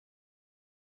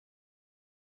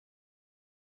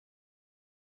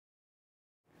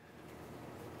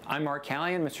I'm Mark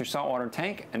Callahan, Mr. Saltwater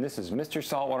Tank, and this is Mr.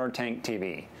 Saltwater Tank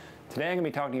TV. Today I'm going to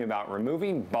be talking to you about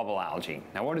removing bubble algae.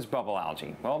 Now what is bubble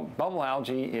algae? Well, bubble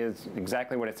algae is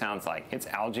exactly what it sounds like. It's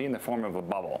algae in the form of a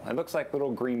bubble. It looks like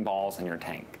little green balls in your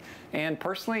tank. And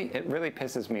personally, it really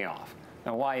pisses me off.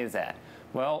 Now why is that?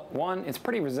 Well, one, it's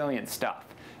pretty resilient stuff.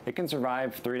 It can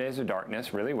survive 3 days of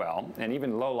darkness really well, and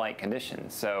even low light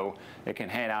conditions. So it can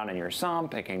hang out in your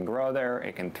sump, it can grow there,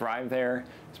 it can thrive there.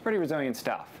 It's pretty resilient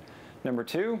stuff. Number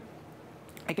two,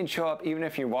 it can show up even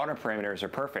if your water parameters are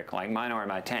perfect, like mine are in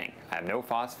my tank. I have no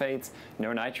phosphates,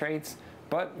 no nitrates,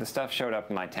 but the stuff showed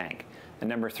up in my tank. And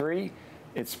number three,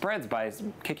 it spreads by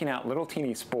kicking out little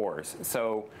teeny spores.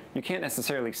 So you can't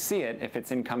necessarily see it if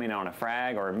it's incoming on a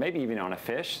frag or maybe even on a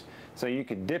fish. So you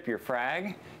could dip your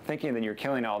frag thinking that you're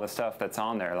killing all the stuff that's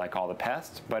on there, like all the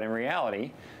pests, but in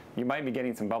reality, you might be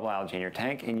getting some bubble algae in your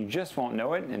tank and you just won't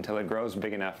know it until it grows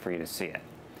big enough for you to see it.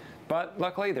 But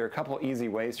luckily, there are a couple easy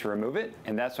ways to remove it,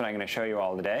 and that's what I'm going to show you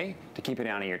all today to keep it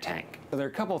out of your tank. So there are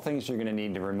a couple of things you're going to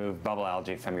need to remove bubble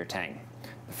algae from your tank.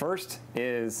 The first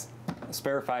is a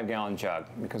spare 5-gallon jug,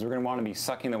 because we're going to want to be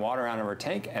sucking the water out of our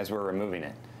tank as we're removing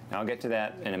it. And I'll get to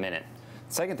that in a minute.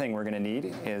 The second thing we're going to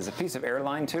need is a piece of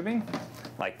airline tubing,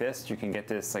 like this. You can get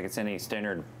this like it's any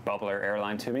standard bubbler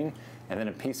airline tubing, and then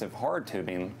a piece of hard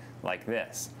tubing like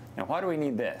this. Now why do we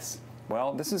need this?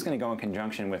 Well, this is going to go in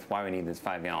conjunction with why we need this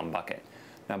 5-gallon bucket.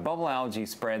 Now, bubble algae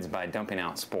spreads by dumping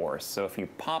out spores. So if you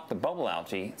pop the bubble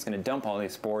algae, it's going to dump all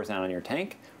these spores out in your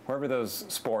tank. Wherever those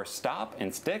spores stop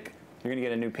and stick, you're going to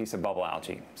get a new piece of bubble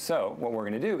algae. So what we're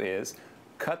going to do is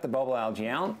cut the bubble algae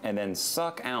out and then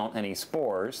suck out any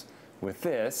spores with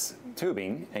this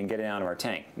tubing and get it out of our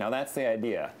tank. Now that's the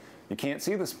idea. You can't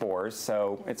see the spores,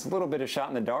 so it's a little bit of shot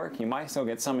in the dark. You might still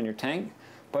get some in your tank,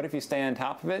 but if you stay on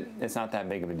top of it, it's not that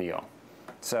big of a deal.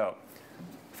 So,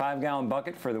 5-gallon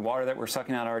bucket for the water that we're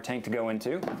sucking out of our tank to go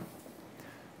into,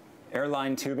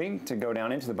 airline tubing to go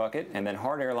down into the bucket, and then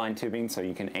hard airline tubing so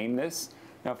you can aim this.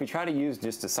 Now if you try to use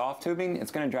just a soft tubing,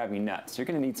 it's going to drive you nuts. You're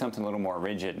going to need something a little more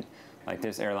rigid, like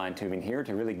this airline tubing here,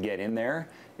 to really get in there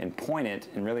and point it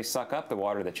and really suck up the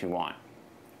water that you want.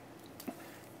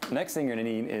 Next thing you're going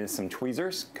to need is some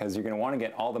tweezers, because you're going to want to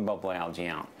get all the bubble algae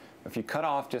out. If you cut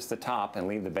off just the top and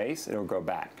leave the base, it'll grow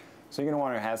back. So you're going to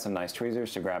want to have some nice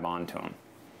tweezers to grab onto them.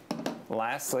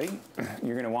 Lastly,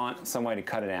 you're going to want some way to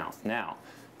cut it out. Now,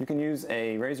 you can use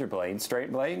a razor blade,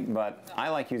 straight blade, but I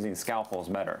like using scalpels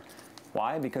better.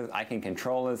 Why? Because I can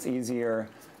control this easier,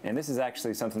 and this is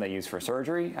actually something they use for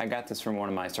surgery. I got this from one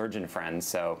of my surgeon friends,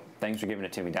 so thanks for giving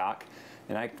it to me, Doc.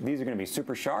 And these are going to be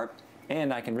super sharp,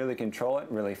 and I can really control it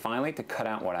really finely to cut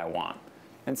out what I want.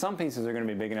 And some pieces are going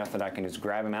to be big enough that I can just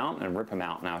grab them out and rip them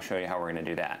out, and I'll show you how we're going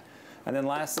to do that. And then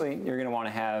lastly, you're going to want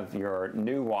to have your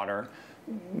new water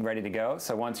ready to go.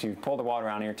 So once you pull the water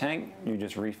out of your tank, you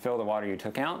just refill the water you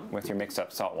took out with your mixed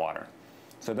up salt water.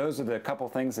 So those are the couple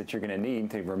things that you're going to need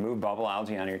to remove bubble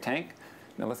algae out of your tank.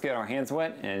 Now let's get our hands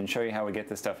wet and show you how we get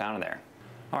this stuff out of there.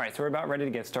 All right, so we're about ready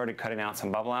to get started cutting out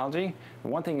some bubble algae.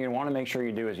 And one thing you want to make sure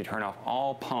you do is you turn off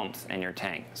all pumps in your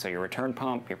tank. So your return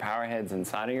pump, your power heads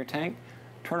inside of your tank,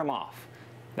 turn them off.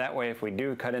 That way, if we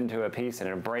do cut into a piece and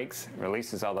it breaks,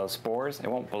 releases all those spores, it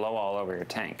won't blow all over your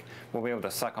tank. We'll be able to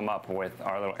suck them up with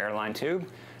our little airline tube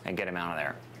and get them out of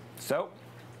there. So,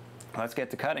 let's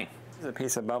get to cutting. This is a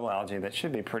piece of bubble algae that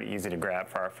should be pretty easy to grab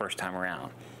for our first time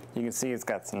around. You can see it's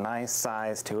got some nice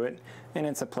size to it, and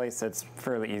it's a place that's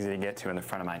fairly easy to get to in the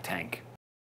front of my tank.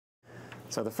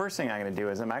 So the first thing I'm going to do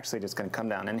is I'm actually just going to come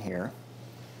down in here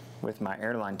with my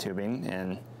airline tubing,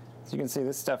 and as you can see,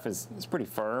 this stuff is pretty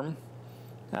firm.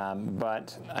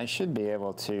 But I should be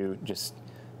able to just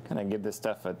kind of give this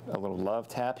stuff a little love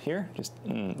tap here, just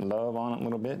love on it a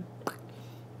little bit.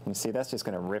 You see that's just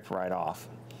going to rip right off.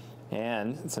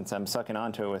 And since I'm sucking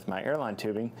onto it with my airline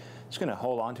tubing, I'm just going to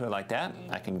hold onto it like that.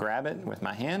 I can grab it with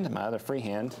my hand, my other free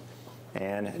hand,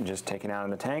 and just take it out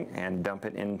of the tank and dump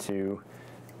it into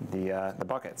the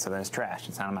bucket. So then it's trash,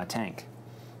 it's out of my tank.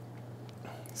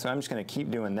 So I'm just going to keep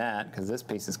doing that because this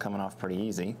piece is coming off pretty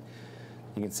easy.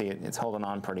 You can see it's holding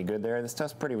on pretty good there. This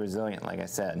stuff's pretty resilient, like I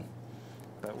said.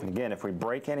 But again, if we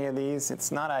break any of these,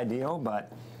 it's not ideal,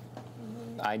 but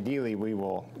ideally we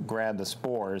will grab the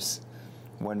spores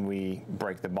when we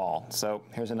break the ball. So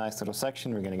here's a nice little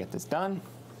section. We're going to get this done.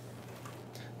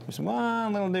 There's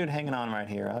one little dude hanging on right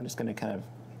here. I'm just going to kind of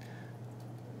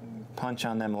punch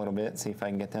on them a little bit, see if I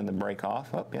can get them to break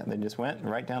off. Oh, yeah, they just went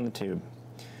right down the tube.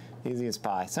 Easy as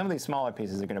pie. Some of these smaller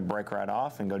pieces are going to break right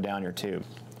off and go down your tube.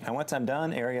 And once I'm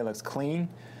done, area looks clean. I'm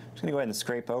just going to go ahead and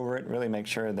scrape over it, really make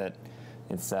sure that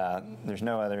it's there's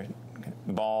no other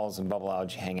balls and bubble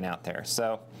algae hanging out there.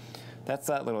 So that's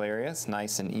that little area. It's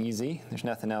nice and easy. There's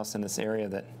nothing else in this area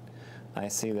that I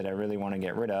see that I really want to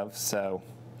get rid of, so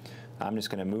I'm just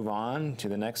going to move on to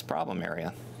the next problem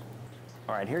area.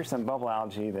 All right, here's some bubble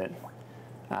algae that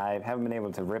I haven't been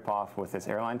able to rip off with this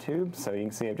airline tube. So you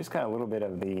can see I've just got a little bit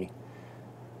of the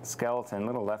skeleton,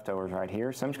 little leftovers right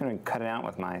here. So I'm just going to cut it out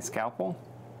with my scalpel.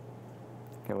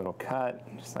 Get a little cut,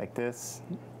 just like this.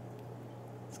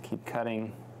 Just keep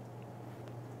cutting,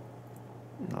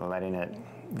 letting it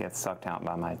get sucked out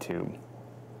by my tube.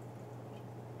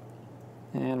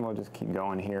 And we'll just keep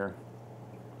going here.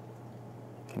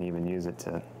 Can even use it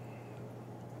to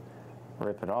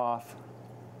rip it off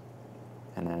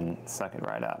and then suck it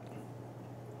right up.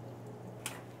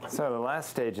 So the last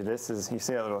stage of this is, you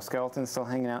see that little skeleton still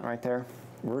hanging out right there?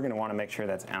 We're going to want to make sure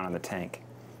that's out of the tank.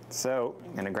 So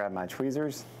I'm going to grab my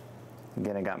tweezers.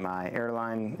 Again, I got my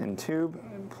airline and tube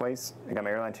in place. I got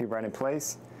my airline tube right in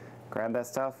place. Grab that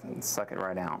stuff and suck it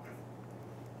right out.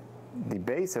 The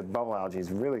base of bubble algae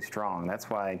is really strong. That's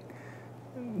why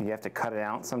you have to cut it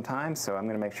out sometimes. So I'm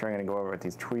going to make sure I'm going to go over with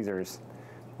these tweezers,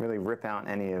 really rip out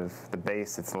any of the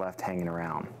base that's left hanging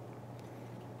around.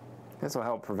 This will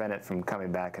help prevent it from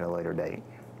coming back at a later date.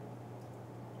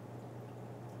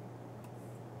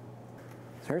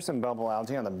 So here's some bubble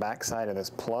algae on the back side of this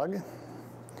plug. You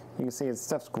can see this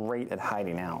stuff's great at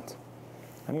hiding out.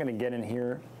 I'm going to get in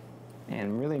here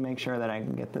and really make sure that I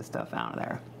can get this stuff out of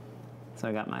there. So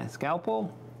I got my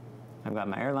scalpel, I've got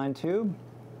my airline tube,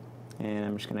 and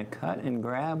I'm just going to cut and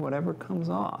grab whatever comes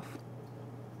off.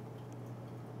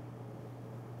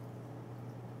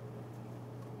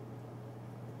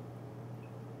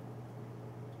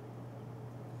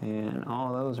 And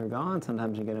all those are gone.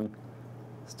 Sometimes you get them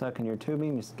stuck in your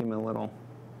tubing. Just give them a little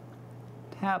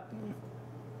tap.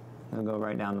 They'll go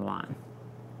right down the line.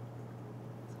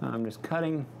 So I'm just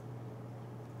cutting.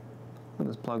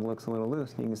 This plug looks a little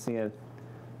loose. You can see I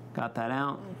got that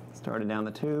out, started down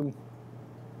the tube,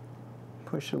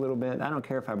 push a little bit. I don't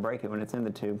care if I break it when it's in the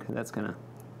tube because that's going to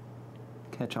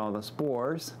catch all the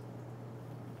spores.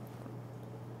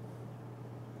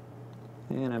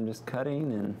 And I'm just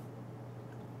cutting and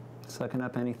sucking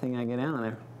up anything I get out of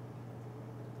there.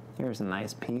 Here's a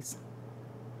nice piece.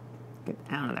 Get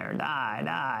out of there, die,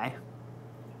 die.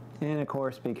 And of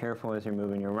course, be careful as you're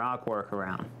moving your rock work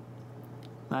around.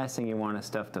 Last thing you want is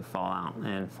stuff to fall out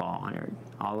and fall on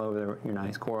all over your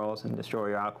nice corals and destroy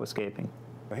your aquascaping.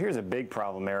 Well, here's a big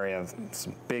problem area of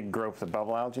some big growths of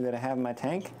bubble algae that I have in my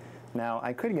tank. Now,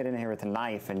 I could get in here with a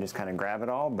knife and just kind of grab it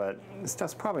all, but this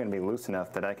stuff's probably going to be loose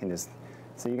enough that I can just,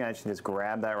 so you guys should just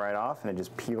grab that right off and it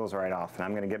just peels right off. And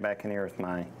I'm going to get back in here with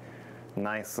my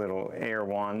nice little air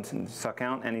wand and suck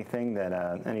out anything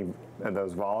that, any of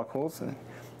those follicles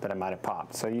that I might have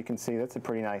popped. So you can see that's a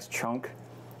pretty nice chunk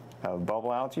of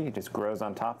bubble algae. It just grows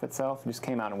on top of itself. It just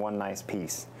came out in one nice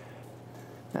piece.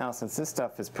 Now, since this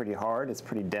stuff is pretty hard, it's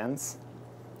pretty dense,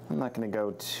 I'm not going to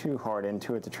go too hard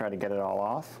into it to try to get it all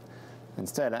off.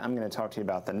 Instead, I'm going to talk to you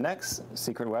about the next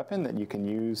secret weapon that you can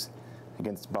use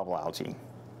against bubble algae.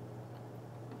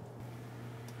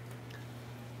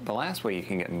 The last way you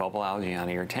can get bubble algae out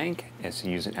of your tank is to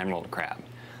use an emerald crab.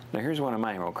 Now here's one of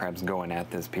my emerald crabs going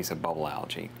at this piece of bubble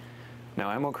algae. Now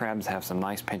emerald crabs have some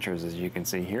nice pinchers, as you can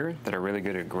see here, that are really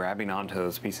good at grabbing onto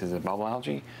those pieces of bubble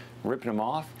algae, ripping them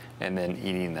off, and then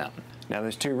eating them. Now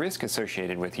there's two risks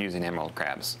associated with using emerald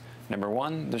crabs. Number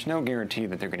one, there's no guarantee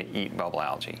that they're going to eat bubble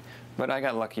algae. But I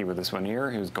got lucky with this one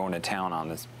here who's going to town on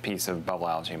this piece of bubble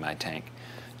algae in my tank.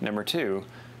 Number two,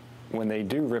 when they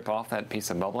do rip off that piece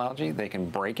of bubble algae, they can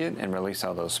break it and release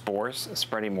all those spores,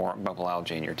 spreading more bubble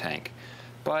algae in your tank.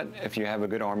 But if you have a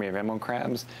good army of emerald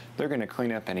crabs, they're going to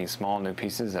clean up any small new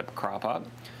pieces that crop up,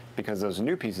 because those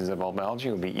new pieces of bubble algae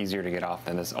will be easier to get off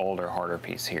than this older, harder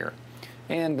piece here.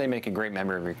 And they make a great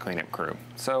member of your cleanup crew.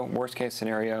 So worst case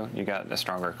scenario, you got a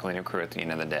stronger cleanup crew at the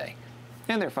end of the day.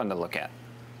 And they're fun to look at.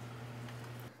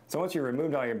 So once you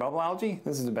removed all your bubble algae,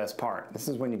 this is the best part. This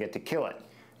is when you get to kill it.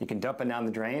 You can dump it down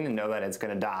the drain and know that it's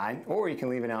going to die, or you can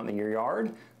leave it out in your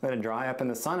yard, let it dry up in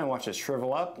the sun and watch it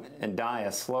shrivel up and die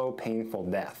a slow, painful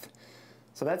death.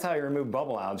 So that's how you remove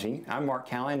bubble algae. I'm Mark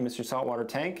Callahan, Mr. Saltwater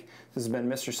Tank. This has been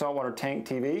Mr. Saltwater Tank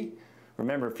TV.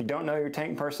 Remember, if you don't know your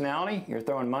tank personality, you're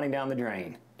throwing money down the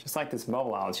drain, just like this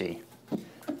bubble algae.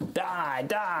 Die,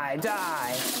 die,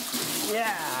 die.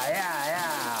 Yeah, yeah,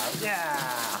 yeah,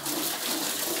 yeah.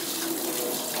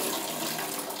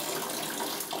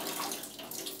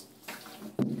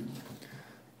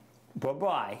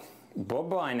 Bye-bye.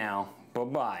 Bye-bye now.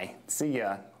 Bye-bye. See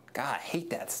ya. God, I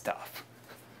hate that stuff.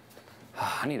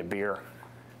 I need a beer.